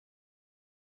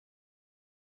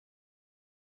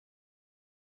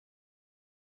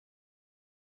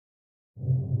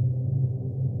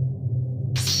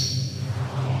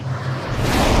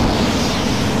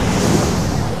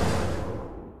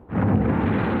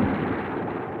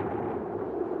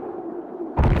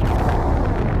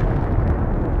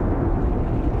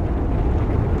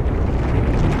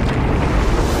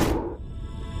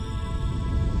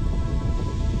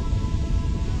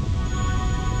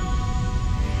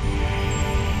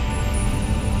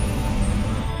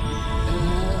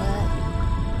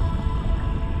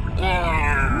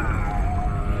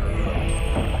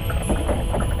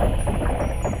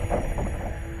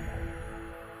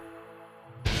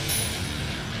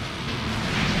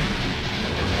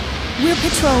We're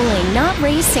patrolling, not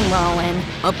racing, Rollin.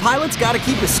 A pilot's gotta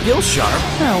keep his skills sharp.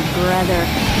 Oh, brother.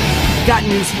 Got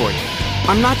news for you.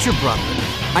 I'm not your brother.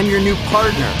 I'm your new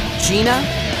partner. Gina,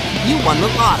 you won the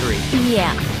lottery.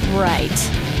 Yeah, right.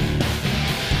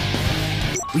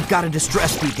 We've got a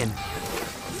distress beacon.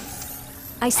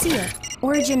 I see it.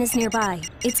 Origin is nearby.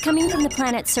 It's coming from the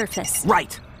planet's surface.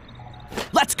 Right.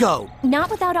 Let's go.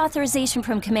 Not without authorization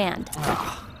from Command.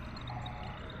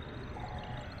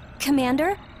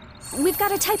 Commander? We've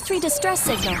got a Type 3 distress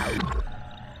signal.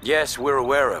 Yes, we're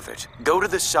aware of it. Go to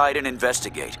the site and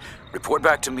investigate. Report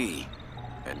back to me.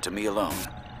 And to me alone.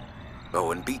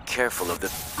 Oh, and be careful of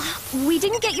the... We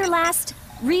didn't get your last...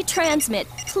 Retransmit,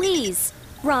 please.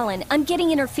 Rollin, I'm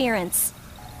getting interference.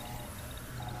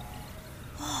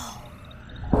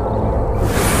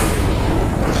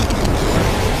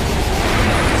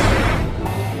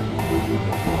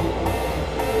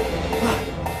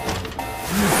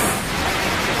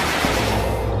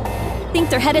 Think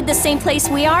they're headed the same place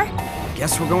we are?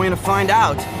 Guess we're going to find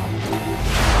out.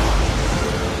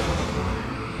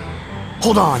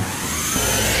 Hold on.